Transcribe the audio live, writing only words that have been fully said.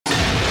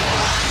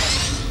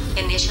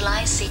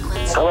Initialize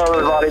sequence. Hello,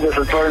 everybody. This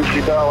is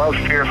Twiztid of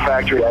Fear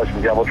Factory. As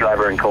the Devil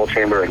Driver and Cold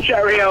Chamber. And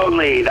Jerry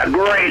Only, the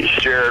great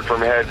Jared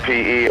from Head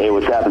PE. Hey,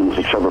 what's happening?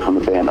 This is Trevor from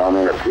the band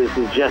Honor. This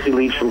is Jesse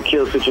Leach from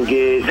Kill Switch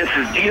Engage. This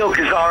is Dino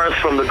Cazares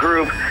from the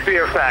group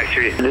Fear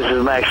Factory. This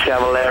is Max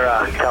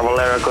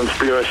Cavalera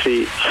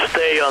Conspiracy.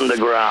 Stay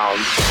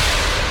underground.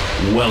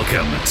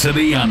 Welcome to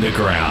the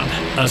Underground,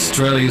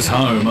 Australia's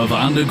home of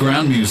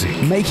underground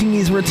music. Making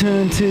his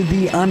return to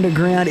the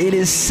underground, it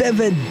is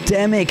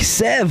SevidemiC.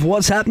 Sev,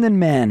 what's happening,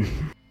 man?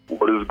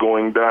 What is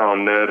going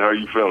down, Ned? How are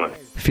you feeling?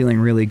 Feeling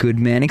really good,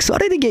 man.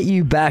 Excited to get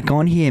you back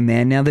on here,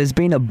 man. Now, there's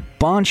been a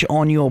bunch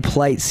on your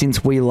plate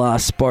since we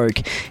last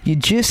spoke. You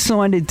just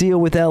signed a deal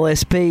with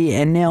LSP,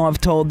 and now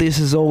I've told this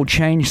has all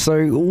changed.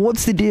 So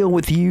what's the deal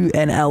with you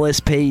and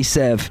LSP,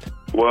 Sev?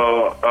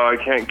 Well, I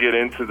can't get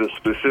into the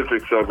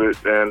specifics of it,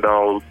 and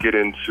I'll get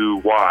into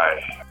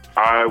why.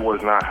 I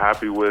was not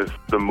happy with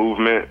the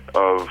movement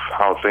of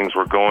how things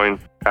were going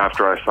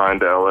after I signed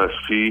to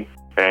LSP,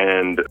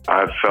 and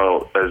I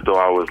felt as though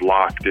I was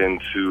locked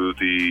into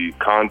the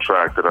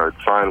contract that I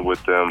signed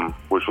with them,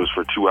 which was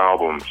for 2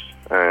 albums.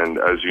 And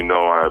as you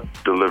know, I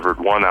delivered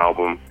 1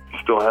 album,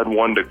 still had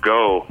 1 to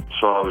go,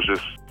 so I was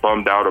just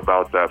bummed out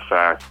about that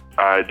fact.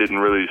 I didn't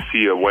really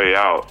see a way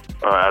out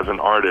as an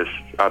artist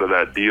out of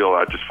that deal.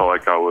 I just felt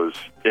like I was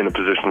in a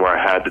position where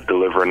I had to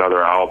deliver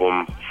another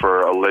album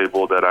for a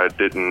label that I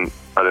didn't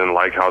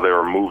like how they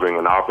were moving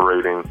and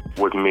operating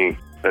with me,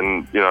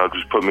 and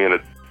just put me in a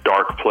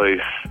dark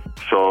place.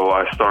 So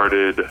I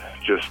started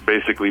just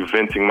basically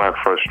venting my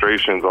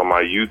frustrations on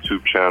my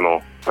YouTube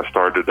channel. I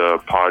started a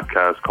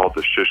podcast called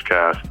the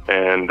Shishcast,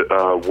 and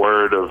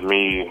word of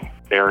me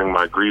airing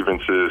my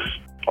grievances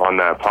on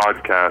that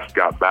podcast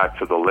got back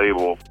to the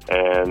label,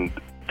 and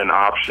an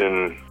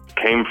option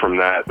came from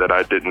that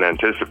I didn't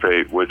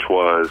anticipate, which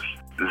was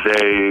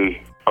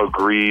they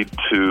agreed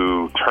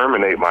to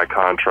terminate my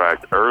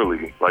contract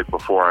early, like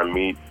before I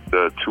meet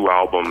the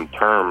 2-album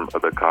term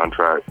of the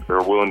contract.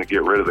 They're willing to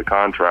get rid of the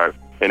contract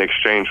in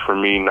exchange for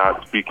me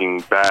not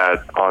speaking bad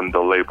on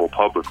the label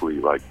publicly,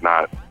 like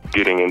not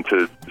getting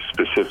into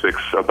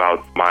specifics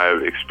about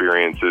my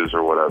experiences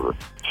or whatever.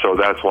 So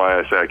that's why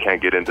I say I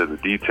can't get into the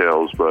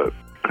details, but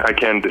I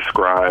can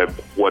describe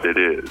what it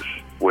is,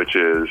 which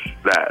is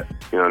that,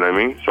 you know what I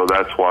mean? So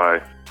that's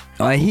why.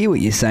 I hear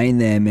what you're saying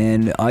there,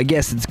 man. I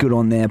guess it's good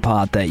on their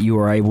part that you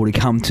were able to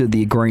come to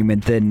the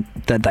agreement then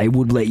that they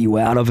would let you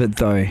out of it,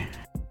 though.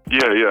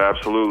 Yeah,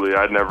 absolutely.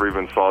 I never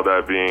even saw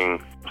that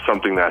being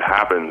something that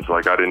happens.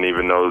 Like, I didn't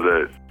even know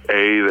that,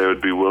 A, they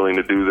would be willing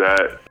to do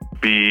that,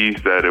 B,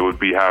 that it would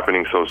be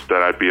happening so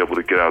that I'd be able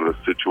to get out of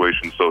the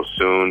situation so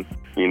soon.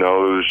 It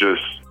was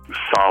just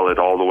solid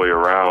all the way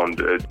around.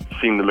 It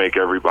seemed to make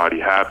everybody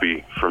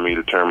happy for me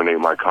to terminate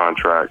my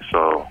contract,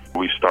 so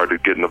we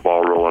started getting the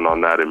ball rolling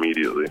on that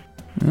immediately.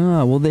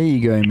 Oh, well, there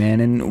you go, man.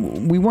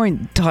 And we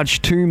won't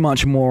touch too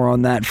much more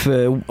on that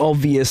for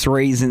obvious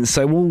reasons,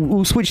 so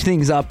we'll switch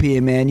things up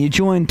here, man. You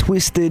joined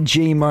Twiztid,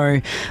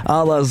 Gmo,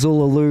 Ala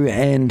Zulalu,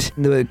 and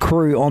the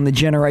crew on the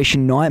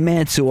Generation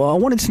Nightmare tour. I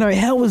wanted to know,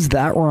 how was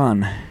that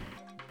run?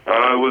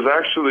 It was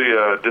actually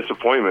a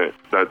disappointment,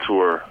 that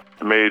tour.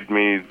 It made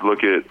me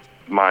look at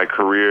my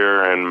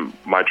career and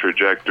my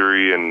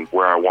trajectory and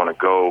where I want to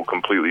go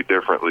completely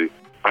differently.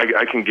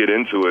 I can get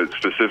into it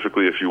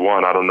specifically if you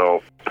want. I don't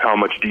know how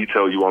much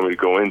detail you want me to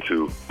go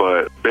into,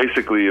 but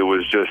basically it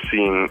was just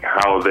seeing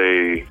how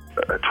they,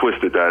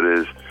 Twiztid that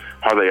is,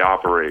 how they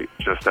operate,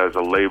 just as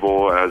a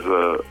label, as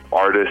a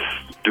artist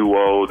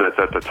duo that's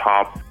at the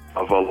top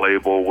of a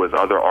label with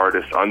other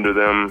artists under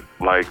them.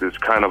 Like, there's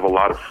kind of a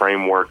lot of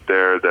framework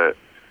there that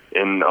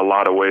in a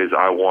lot of ways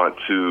I want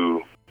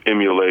to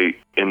emulate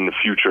in the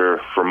future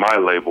for my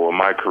label and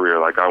my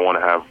career. Like, I want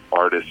to have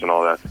artists and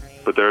all that.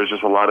 But there's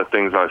just a lot of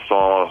things I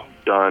saw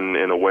done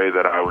in a way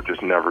that I would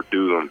just never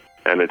do them.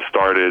 And it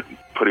started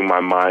putting my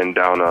mind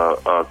down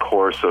a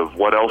course of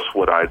what else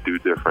would I do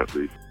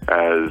differently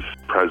as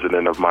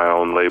president of my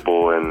own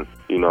label and,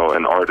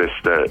 an artist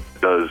that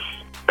does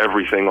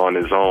everything on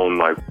his own.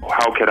 Like,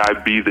 how could I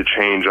be the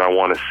change I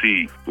want to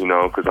see?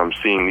 Because I'm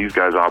seeing these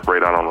guys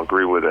operate, I don't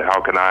agree with it.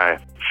 How can I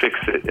fix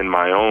it in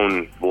my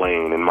own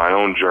lane, in my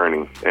own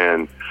journey?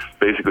 And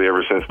basically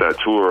ever since that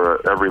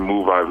tour, every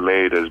move I've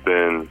made has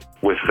been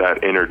with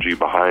that energy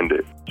behind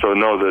it. So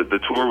no, the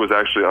tour was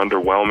actually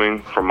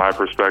underwhelming from my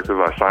perspective.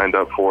 I signed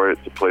up for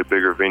it to play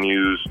bigger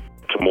venues,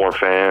 to more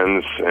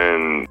fans,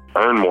 and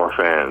earn more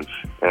fans.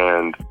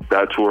 And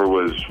that tour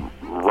was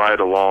right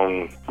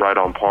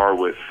on par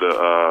with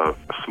the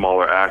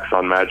smaller acts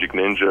on Magic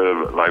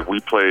Ninja. Like, we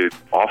played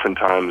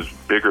oftentimes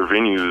bigger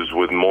venues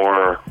with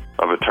more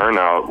of a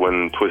turnout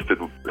when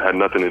Twiztid had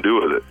nothing to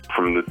do with it.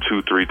 From the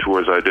 2-3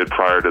 tours I did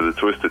prior to the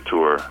Twiztid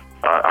tour,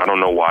 I don't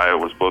know why it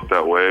was booked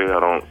that way.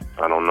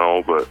 I don't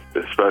know, but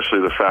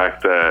especially the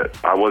fact that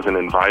I wasn't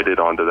invited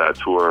onto that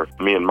tour.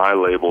 Me and my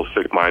label,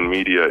 Sick Mind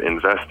Media,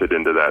 invested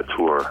into that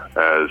tour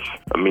as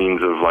a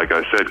means of, like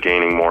I said,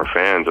 gaining more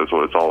fans. That's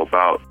what it's all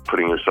about,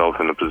 putting yourself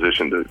in a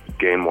position to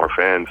gain more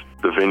fans.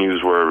 The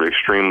venues were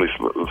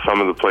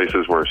some of the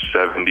places were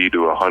 70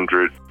 to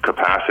 100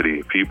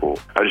 capacity people.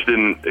 I just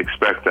didn't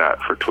expect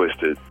that for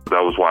Twiztid.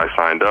 That was why I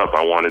signed up.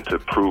 I wanted to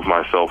prove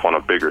myself on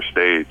a bigger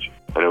stage.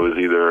 And it was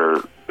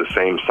either the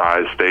same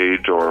size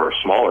stage or a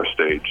smaller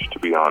stage, to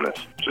be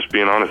honest. Just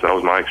being honest, that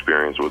was my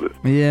experience with it.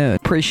 Yeah,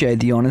 appreciate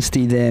the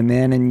honesty there,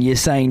 man. And you're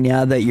saying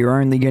now that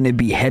you're only going to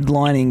be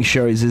headlining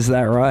shows, is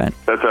that right?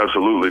 That's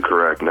absolutely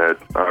correct, Ned.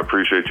 I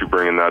appreciate you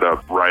bringing that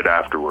up right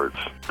afterwards.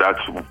 That's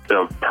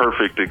a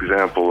perfect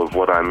example of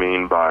what I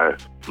mean by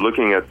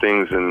looking at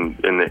things in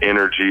the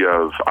energy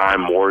of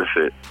I'm worth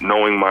it,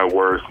 knowing my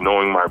worth,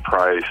 knowing my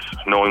price,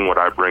 knowing what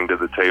I bring to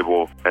the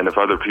table. And if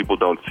other people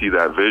don't see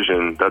that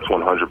vision, that's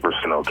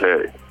 100%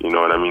 okay. You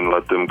know what I mean?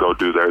 Let them go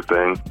do their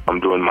thing. I'm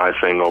doing my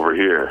thing over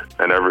here.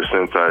 And ever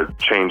since I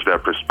changed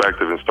that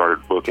perspective and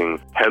started booking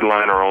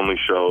headliner-only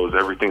shows,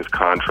 everything's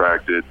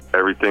contracted,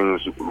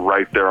 everything's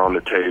right there on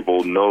the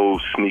table, no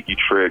sneaky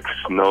tricks,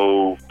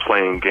 no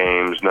playing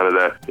games, none of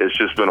that. It's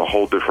just been a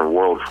whole different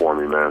world for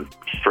me, man.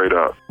 Straight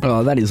up.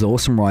 Oh, that is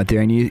awesome right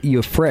there. And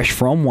you're fresh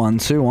from one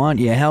too, aren't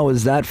you? How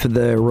was that for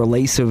the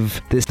release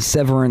of this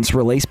Severance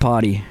release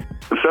party?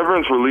 The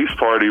Severance release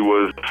party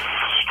was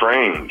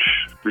strange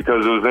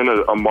because it was in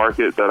a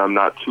market that I'm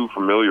not too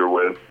familiar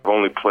with. I've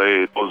only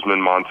played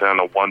Bozeman,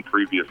 Montana one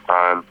previous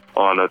time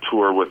on a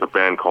tour with a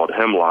band called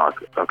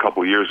Hemlock a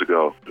couple years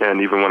ago. And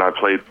even when I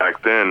played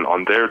back then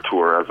on their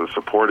tour as a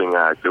supporting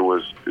act, it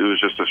was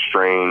just a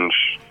strange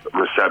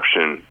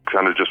reception,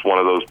 kind of just one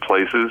of those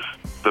places.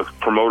 The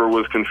promoter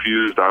was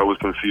confused, I was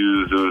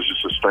confused. It was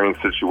just a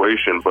strange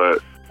situation, but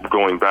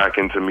going back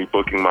into me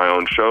booking my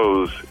own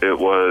shows, it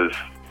was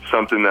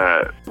something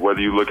that,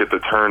 whether you look at the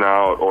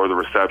turnout or the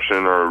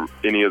reception or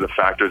any of the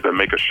factors that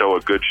make a show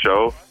a good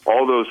show,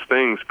 all those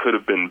things could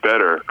have been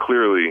better,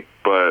 clearly.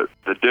 But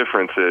the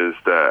difference is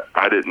that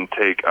I didn't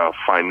take a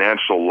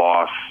financial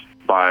loss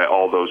by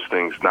all those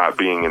things not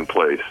being in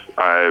place.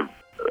 I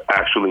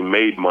actually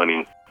made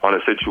money on a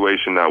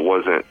situation that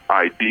wasn't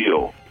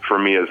ideal for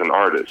me as an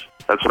artist.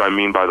 That's what I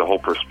mean by the whole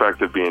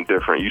perspective being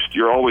different.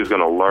 You're always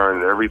going to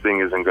learn.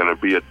 Everything isn't going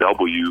to be a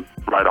W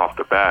right off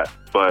the bat.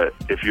 But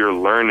if you're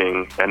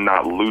learning and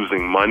not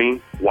losing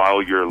money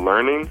while you're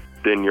learning,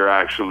 then you're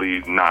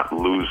actually not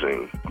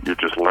losing. You're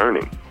just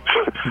learning.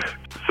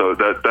 So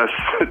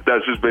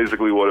that's just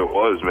basically what it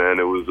was, man.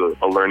 It was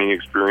a learning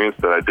experience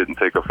that I didn't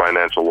take a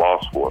financial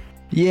loss for.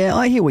 Yeah,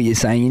 I hear what you're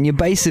saying.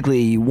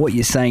 And what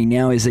you're saying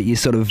now is that you're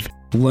sort of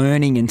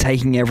learning and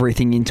taking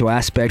everything into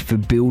aspect for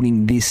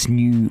building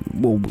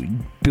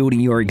building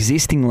your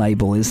existing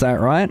label. Is that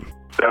right?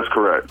 That's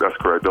correct.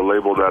 The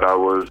label that I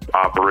was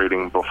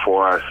operating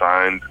before I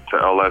signed to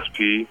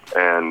LSP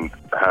and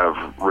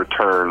have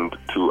returned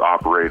to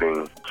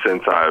operating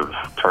since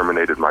I've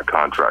terminated my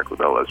contract with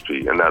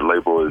LSP. And that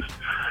label is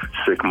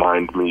Sick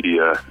Mind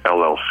Media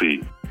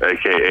LLC,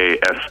 aka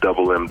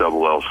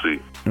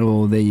SMMLLC.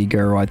 Oh, there you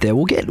go, right there.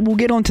 We'll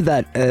get onto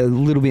that a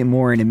little bit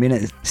more in a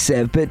minute,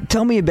 Sev. But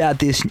tell me about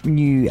this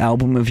new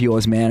album of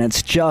yours, man.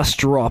 It's just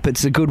dropped.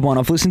 It's a good one.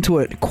 I've listened to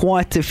it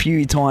quite a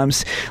few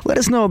times. Let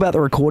us know about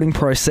the recording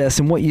process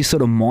and what your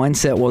sort of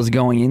mindset was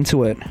going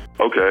into it.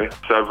 Okay,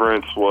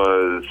 Severance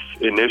was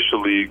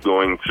initially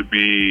going to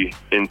be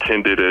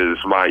intended as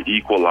my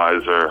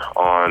equalizer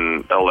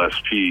on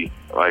LSP.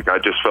 Like, I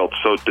just felt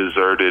so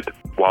deserted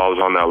while I was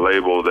on that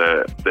label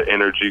that the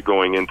energy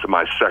going into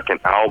my second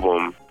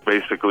album,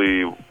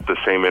 basically the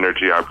same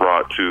energy I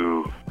brought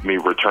to me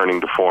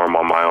returning to form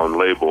on my own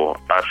label.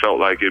 I felt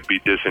like it'd be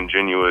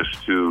disingenuous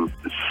to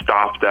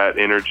stop that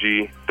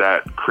energy,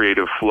 that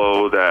creative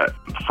flow, that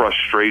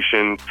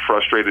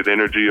frustrated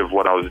energy of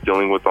what I was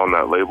dealing with on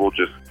that label,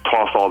 just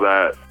toss all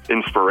that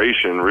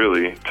inspiration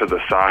really to the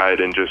side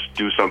and just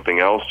do something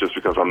else just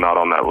because I'm not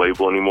on that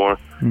label anymore.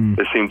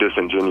 It seemed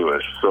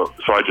disingenuous. So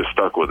I just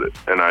stuck with it.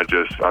 And I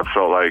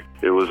felt like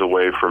it was a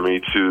way for me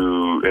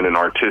to, in an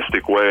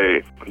artistic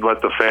way,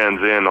 let the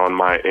fans in on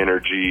my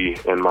energy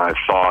and my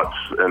thoughts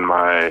and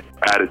my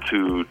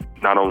attitude,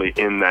 not only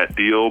in that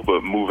deal,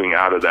 but moving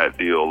out of that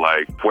deal.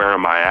 Like, where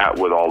am I at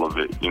with all of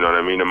it? You know what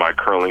I mean? Am I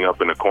curling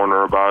up in a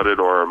corner about it,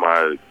 or am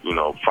I,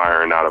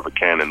 firing out of a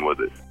cannon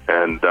with it?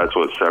 And that's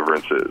what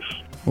Severance is.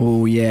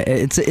 Oh yeah,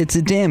 it's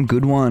a damn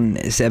good one,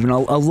 Seven. I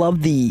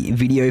love the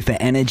video for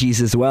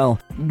Energies as well.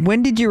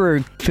 When did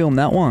you film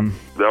that one?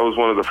 That was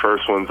one of the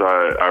first ones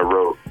I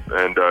wrote.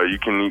 And you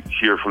can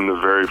hear from the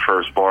very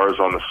first bars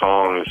on the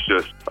song, it's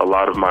just a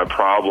lot of my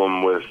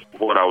problem with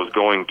what I was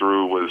going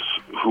through was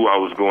who I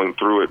was going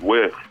through it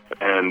with.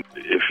 And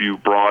if you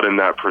broaden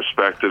that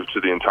perspective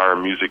to the entire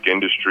music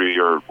industry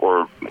or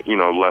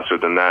lesser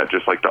than that,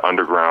 just like the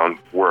underground,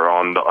 we're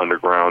on the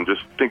underground.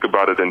 Just think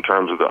about it in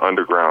terms of the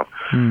underground.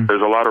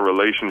 There's a lot of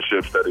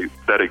relationships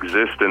that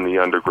exist in the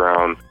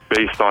underground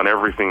based on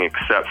everything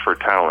except for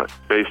talent,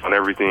 based on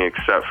everything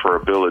except for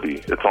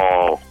ability. It's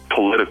all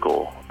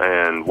political,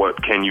 and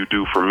what can you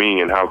do for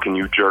me, and how can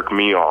you jerk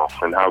me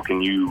off, and how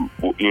can you,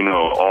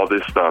 all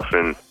this stuff.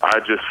 And I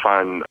just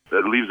find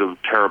it leaves a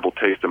terrible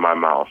taste in my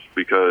mouth,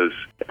 because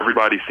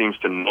everybody seems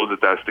to know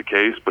that that's the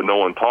case, but no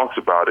one talks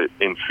about it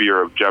in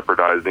fear of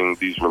jeopardizing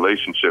these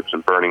relationships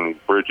and burning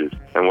these bridges.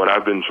 And what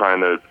I've been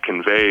trying to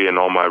convey in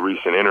all my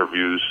recent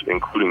interviews,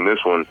 including this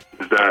one,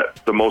 is that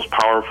the most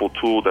powerful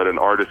tool that an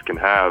artist can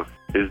have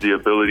is the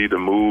ability to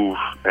move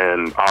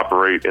and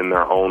operate in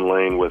their own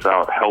lane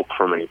without help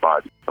from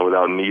anybody,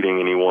 without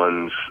needing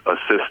anyone's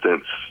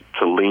assistance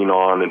to lean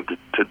on and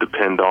to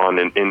depend on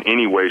in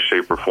any way,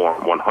 shape, or form,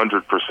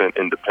 100%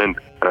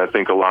 independent. And I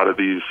think a lot of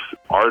these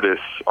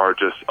artists are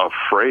just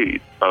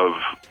afraid of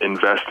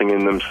investing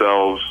in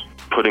themselves,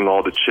 putting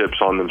all the chips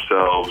on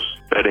themselves,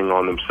 betting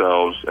on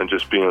themselves, and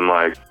just being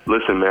like,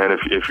 listen, man,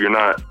 if you're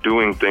not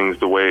doing things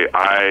the way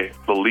I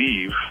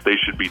believe they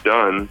should be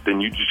done, then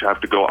you just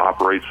have to go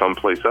operate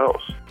someplace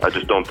else. I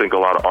just don't think a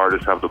lot of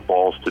artists have the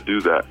balls to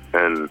do that.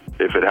 And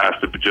if it has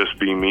to just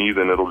be me,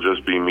 then it'll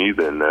just be me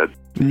then, Ned.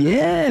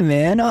 Yeah,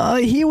 man,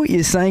 I hear what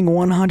you're saying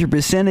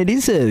 100%. It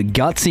is a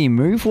gutsy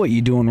move what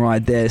you're doing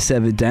right there,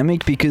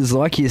 SevidemiC, because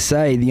like you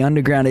say, the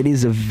underground, it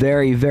is a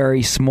very,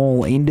 very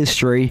small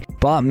industry.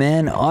 But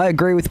man, I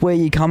agree with where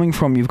you're coming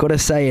from. You've got to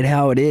say it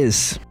how it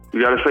is.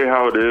 You got to say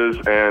how it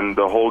is, and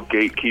the whole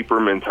gatekeeper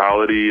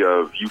mentality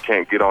of you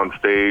can't get on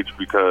stage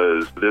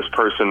because this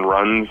person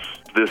runs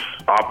this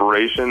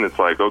operation. It's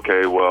like,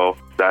 okay, well,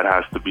 that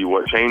has to be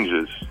what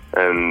changes.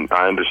 And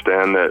I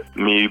understand that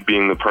me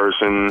being the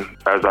person,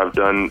 as I've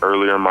done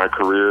earlier in my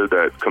career,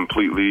 that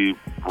completely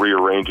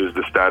rearranges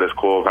the status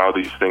quo of how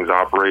these things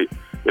operate,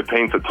 it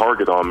paints a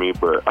target on me,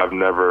 but I've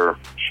never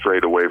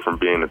strayed away from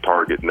being a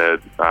target,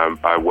 Ned.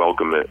 I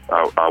welcome it.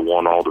 I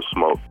want all the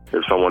smoke.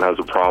 If someone has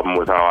a problem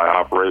with how I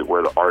operate,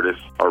 where the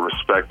artists are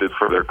respected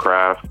for their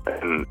craft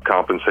and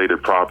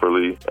compensated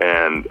properly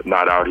and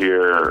not out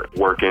here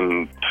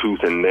working tooth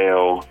and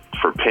nail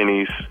for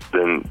pennies,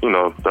 then,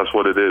 that's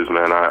what it is,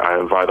 man. I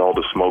invite all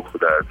the smoke for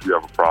that. If you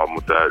have a problem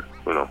with that,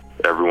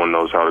 everyone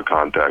knows how to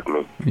contact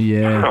me.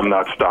 Yeah. I'm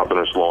not stopping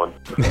or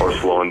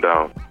slowing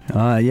down.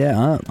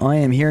 Yeah, I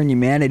am hearing you,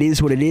 man. It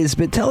is what it is.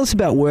 But tell us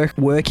about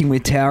working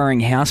with Towering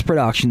House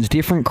Productions.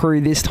 Different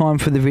crew this time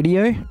for the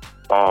video?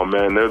 Oh,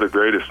 man, they're the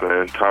greatest,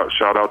 man.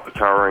 Shout out to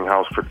Towering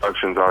House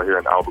Productions out here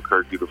in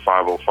Albuquerque, the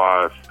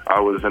 505. I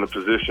was in a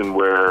position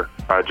where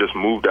I just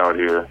moved out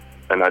here,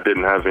 and I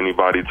didn't have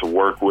anybody to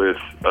work with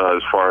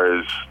as far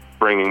as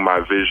bringing my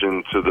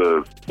vision to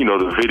the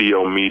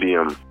video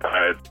medium.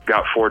 I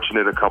got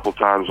fortunate a couple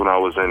times when I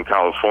was in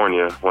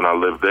California, when I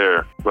lived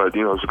there, but,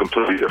 it's a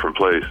completely different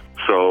place.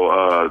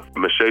 So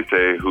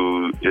Machete,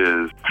 who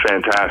is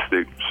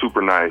fantastic,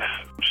 super nice,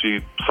 she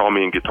saw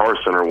me in Guitar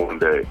Center one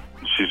day.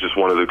 She's just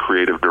one of the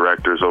creative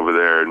directors over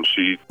there, and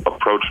she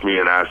approached me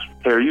and asked,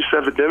 "Hey, are you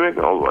SevidemiC?"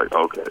 I was like,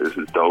 "Okay, this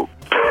is dope."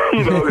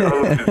 I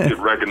don't just get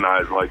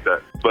recognized like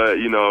that. But,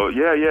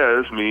 yeah,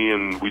 it's me,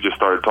 and we just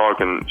started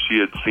talking. She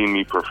had seen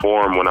me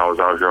perform when I was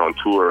out here on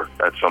tour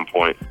at some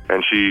point,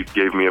 and she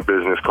gave me a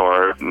business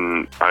card,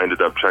 and I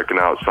ended up checking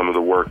out some of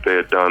the work they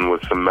had done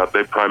with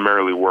they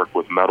primarily work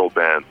with metal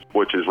bands,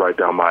 which is right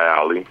down my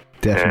alley.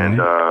 Definitely.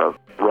 And,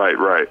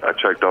 right. I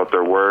checked out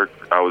their work.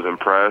 I was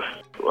impressed.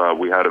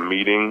 We had a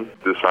meeting,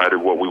 decided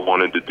what we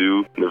wanted to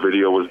do, and the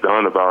video was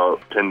done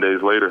about 10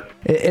 days later.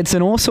 It's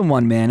an awesome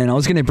one, man, and I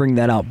was going to bring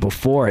that up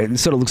before. It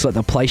sort of looks like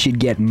the place you'd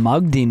get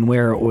mugged in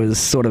where it was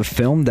sort of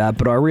filmed at,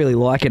 but I really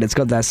like it. It's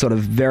got that sort of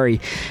very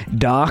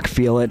dark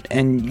feel.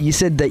 And you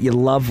said that you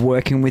love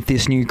working with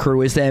this new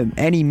crew. Is there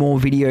any more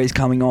videos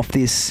coming off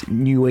this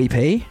new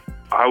EP?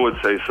 I would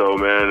say so,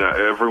 man.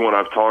 Everyone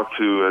I've talked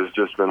to has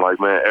just been like,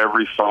 man,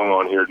 every song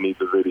on here needs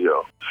a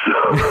video.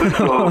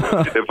 So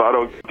if I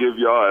don't give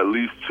y'all at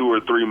least 2 or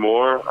 3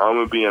 more, I'm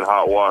going to be in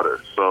hot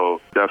water. So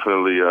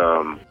definitely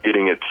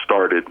getting it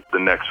started, the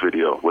next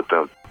video with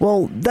them.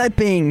 Well, that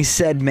being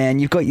said, man,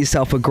 you've got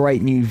yourself a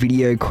great new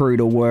video crew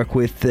to work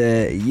with.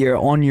 You're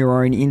on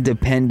your own,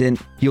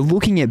 independent. You're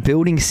looking at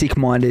building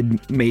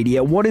Sick-Minded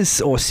Media.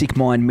 Sick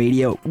Mind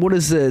Media, what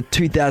does the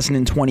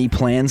 2020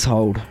 plans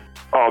hold?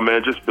 Oh,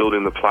 man, just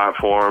building the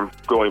platform,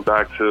 going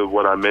back to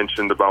what I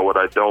mentioned about what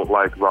I don't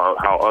like about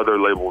how other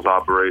labels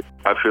operate.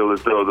 I feel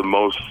as though the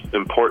most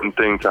important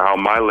thing to how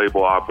my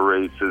label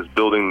operates is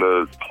building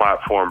the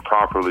platform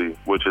properly,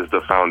 which is the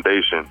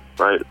foundation,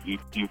 right?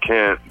 You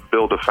can't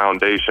build a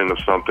foundation of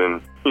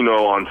something,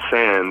 on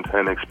sand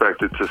and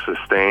expect it to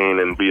sustain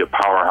and be a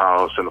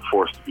powerhouse and a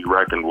force to be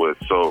reckoned with.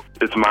 So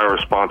it's my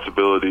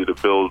responsibility to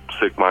build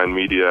Sick Mind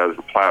Media as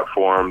a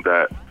platform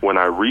that when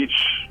I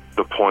reach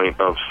the point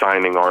of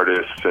signing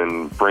artists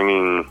and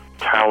bringing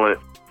talent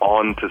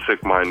onto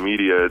Sick Mind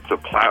Media, it's a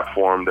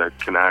platform that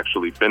can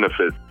actually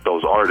benefit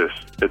those artists.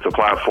 It's a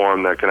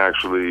platform that can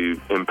actually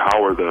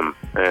empower them.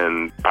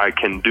 And I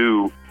can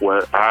do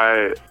what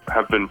I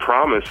have been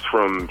promised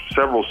from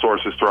several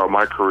sources throughout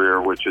my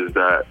career, which is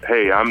that,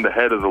 hey, I'm the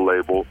head of the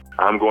label.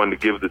 I'm going to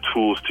give the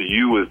tools to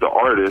you as the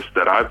artist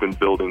that I've been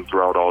building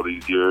throughout all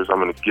these years. I'm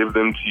going to give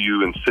them to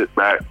you and sit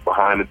back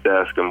behind the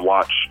desk and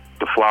watch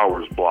the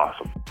flowers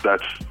blossom.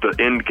 That's the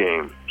end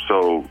game.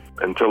 So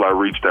until I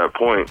reach that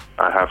point,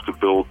 I have to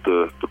build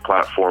the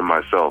platform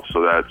myself.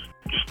 So that's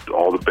just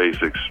all the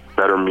basics: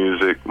 better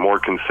music, more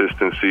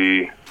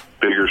consistency,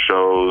 bigger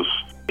shows,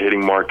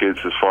 hitting markets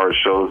as far as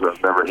shows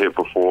I've never hit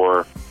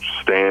before,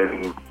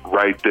 staying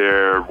right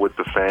there with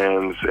the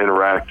fans,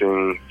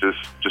 interacting,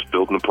 just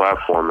building the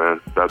platform,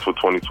 man. That's what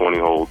 2020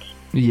 holds.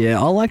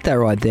 Yeah, I like that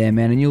right there,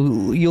 man. And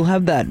you'll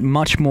have that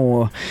much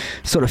more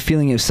sort of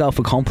feeling of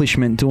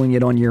self-accomplishment doing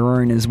it on your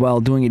own as well,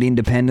 doing it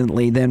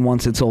independently. Then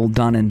once it's all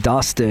done and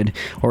dusted,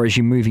 or as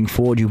you're moving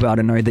forward, you'll be able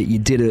to know that you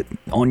did it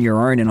on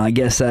your own, and I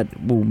guess that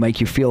will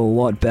make you feel a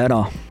lot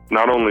better.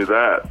 Not only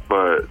that,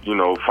 but,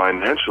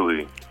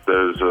 financially,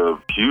 there's a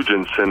huge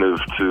incentive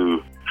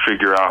to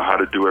figure out how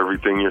to do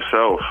everything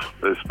yourself,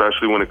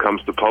 especially when it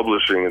comes to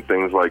publishing and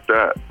things like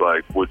that.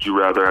 Like, would you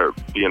rather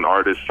be an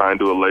artist signed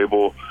to a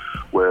label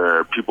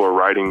where people are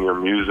writing your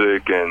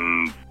music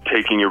and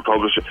taking your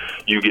publishing,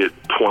 you get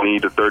 20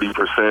 to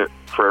 30%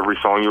 for every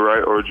song you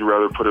write, or would you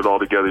rather put it all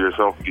together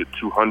yourself and get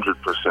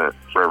 200%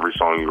 for every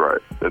song you write?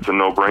 It's a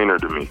no-brainer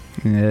to me.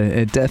 Yeah,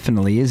 it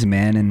definitely is,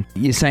 man. And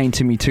you're saying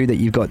to me too that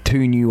you've got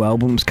 2 new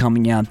albums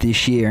coming out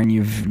this year, and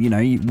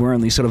we're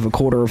only sort of a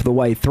quarter of the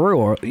way through,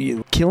 or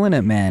you're killing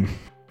it, man.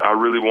 I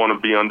really want to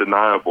be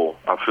undeniable.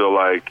 I feel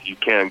like you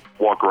can't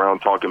walk around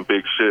talking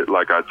big shit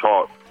like I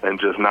talk and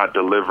just not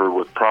deliver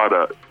with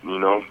product,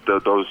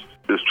 those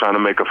just trying to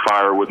make a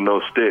fire with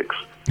no sticks.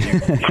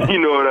 You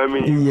know what I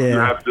mean? Yeah. You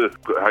have to,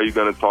 how you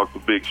going to talk the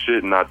big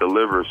shit and not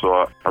deliver?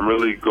 So I'm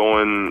really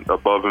going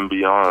above and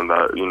beyond.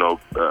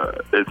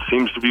 It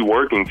seems to be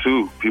working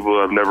too. People who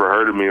have never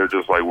heard of me are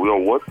just like, well,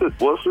 what's this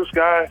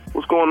guy?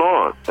 What's going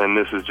on? And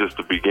this is just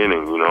the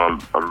beginning.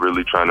 I'm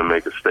really trying to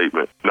make a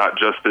statement, not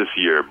just this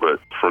year, but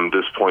from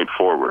this point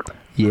forward.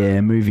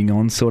 Yeah, moving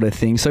on sort of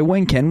thing. So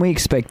when can we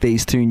expect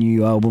these 2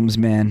 new albums,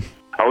 man?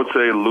 I would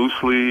say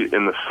loosely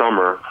in the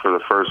summer for the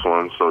first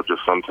one, so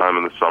just sometime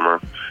in the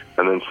summer,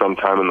 and then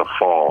sometime in the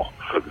fall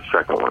for the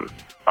second one.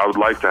 I would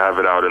like to have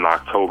it out in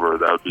October.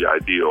 That would be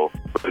ideal.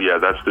 But yeah,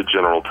 that's the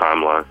general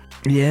timeline.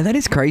 Yeah, that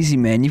is crazy,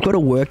 man. You've got a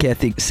work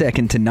ethic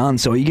second to none.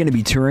 So are you going to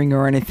be touring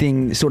or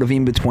anything sort of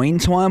in between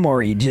time, or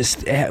are you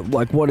just,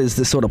 what is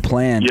the sort of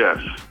plan? Yes.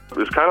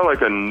 It's kind of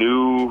like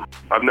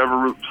I've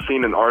never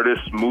seen an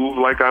artist move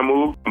like I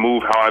move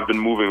how I've been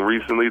moving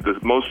recently. The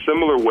most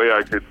similar way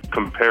I could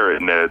compare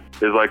it, Ned,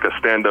 is like a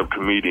stand-up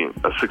comedian,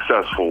 a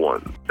successful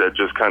one that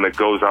just kind of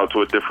goes out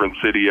to a different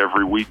city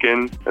every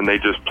weekend, and they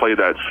just play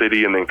that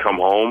city and then come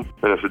home,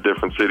 and it's a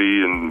different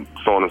city and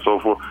so on and so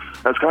forth.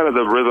 That's kind of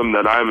the rhythm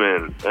that I'm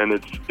in, and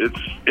it's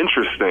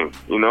interesting,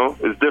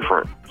 it's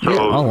different. So, yeah,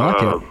 I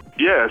like it.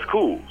 Yeah, it's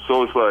cool.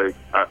 So it's like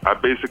I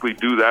basically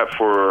do that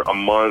for a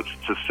month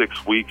to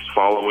 6 weeks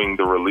following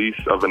the release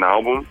of an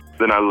album.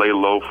 Then I lay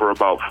low for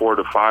about 4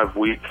 to 5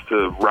 weeks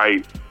to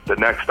write the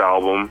next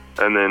album,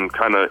 and then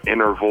kind of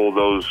interval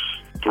those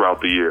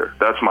throughout the year.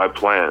 That's my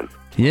plan.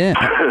 Yeah,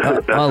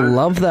 I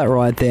love that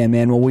right there,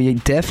 man. Well, we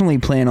definitely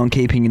plan on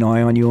keeping an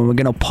eye on you, and we're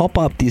going to pop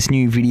up this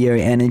new video,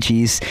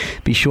 Energies.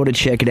 Be sure to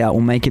check it out.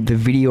 We'll make it the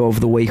video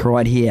of the week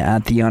right here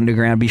at The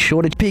Underground. Be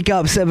sure to pick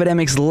up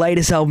SevidemiC's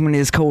latest album. It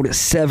is called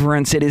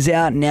Severance. It is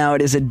out now.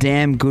 It is a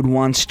damn good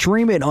one.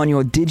 Stream it on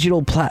your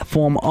digital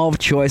platform of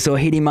choice, or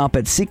hit him up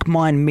at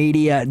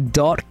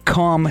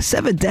sickmindmedia.com.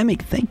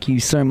 SevidemiC, thank you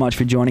so much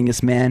for joining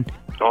us, man.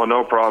 Oh,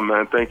 no problem,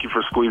 man. Thank you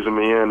for squeezing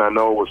me in. I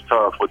know it was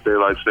tough with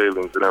daylight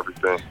savings and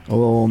everything.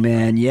 Oh,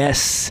 man,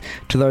 yes.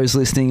 To those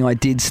listening, I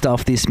did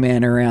stuff this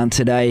man around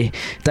today.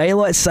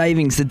 Daylight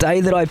savings, the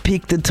day that I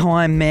picked the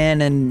time,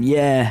 man, and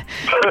yeah,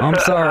 I'm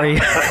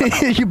sorry.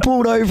 You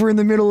pulled over in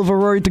the middle of a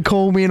road to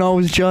call me, and I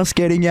was just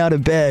getting out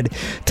of bed.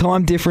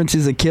 Time difference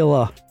is a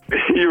killer.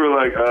 You were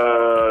like,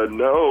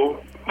 no.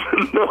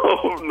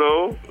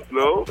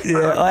 No.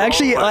 Yeah, I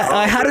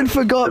hadn't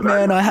forgot,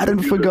 man. I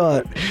hadn't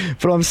forgot.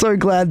 But I'm so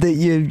glad that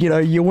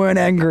you weren't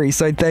angry.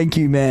 So thank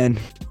you, man.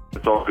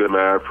 It's all good, man.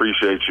 I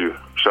appreciate you.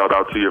 Shout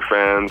out to your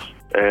fans,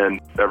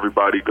 and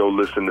everybody go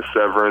listen to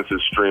Severance.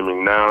 It's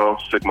streaming now,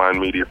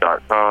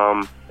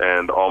 sickmindmedia.com,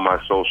 and all my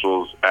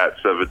socials at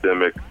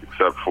SevidemiC,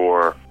 except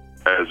for,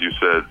 as you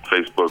said,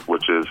 Facebook,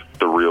 which is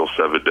The Real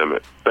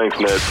SevidemiC. Thanks,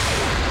 Ned.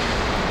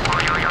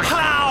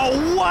 How?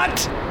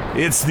 What?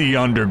 It's The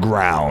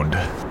Underground.